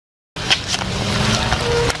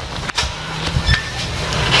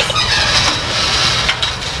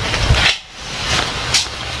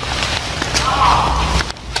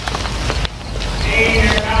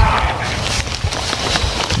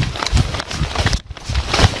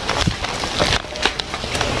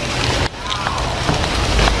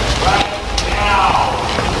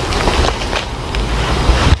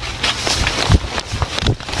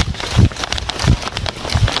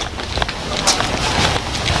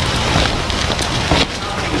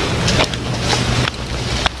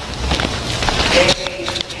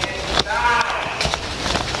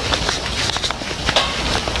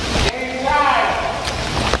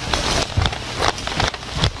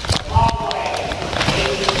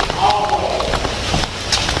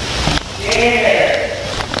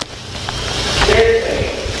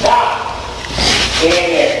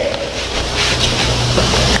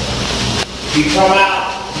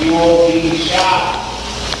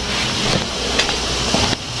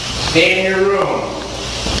Stay in your room.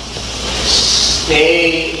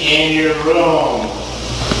 Stay in your room.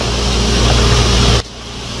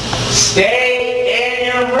 Stay in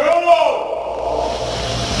your room.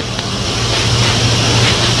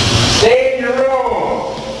 Stay in your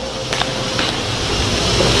room.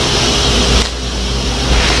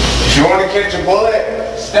 If you want to catch a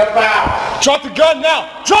bullet, step out. Drop the gun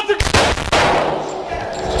now. Drop the gun.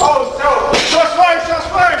 Oh, so, shots fired, shots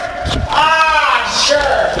fired. Ah,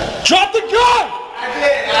 sure. Drop the gun. I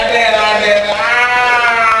did. Ah.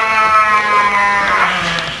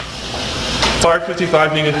 Fire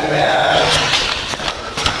 55 needed.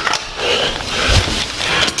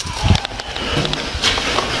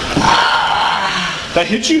 That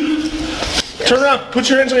hit you? Turn around. Put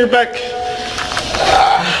your hands on your back.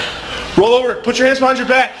 Roll over. Put your hands behind your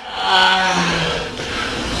back.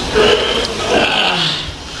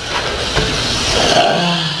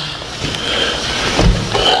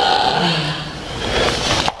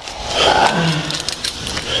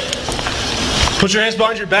 Put your hands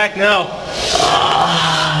behind your back now.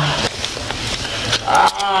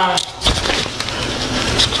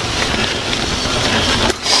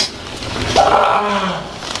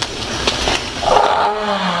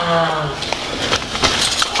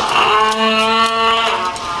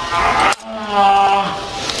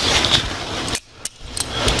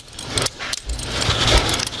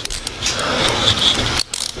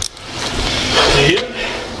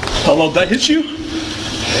 Hello, did that hit you?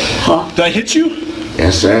 Huh? Did I hit you?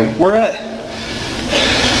 Yes, sir. Where at?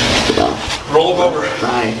 Roll over.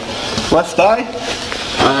 Thigh. Left thigh?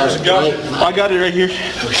 Where's it go? I got it right here. Do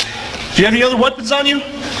you have any other weapons on you?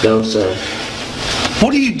 No, sir.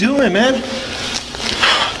 What are you doing, man?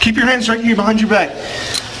 Keep your hands right here behind your back.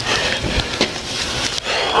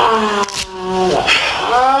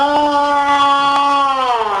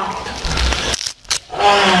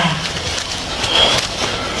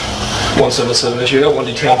 177 issue. I got one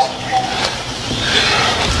detained.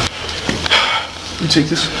 You take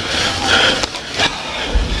this.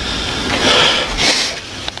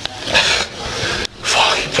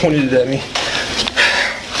 Fuck, he pointed it at me.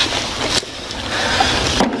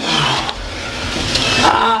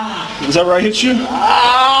 Is that where I hit you?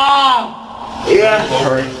 Yeah.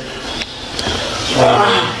 Alright.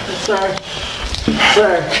 Sorry.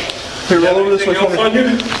 Sorry. Here, roll over this way for me.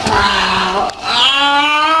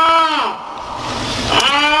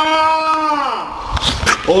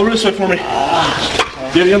 Roll over this way for me. Do you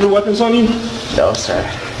have any other weapons on you? No, sir.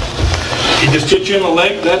 He just hit you in the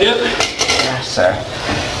leg, is that it? Yes, sir.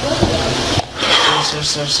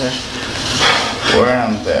 Sir. We're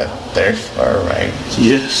on the third floor, right?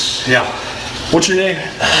 Yes. Yeah. What's your name?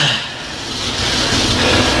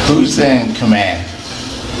 Who's in command?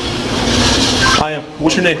 I am.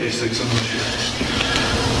 What's your name? Can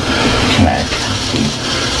I talk to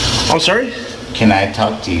you? I'm sorry? Can I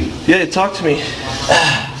talk to you? Yeah, talk to me.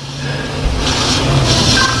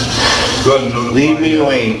 Go ahead and notify Leave me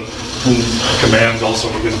away, please. commands also.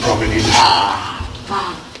 We're going to probably need to.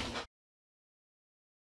 Fuck.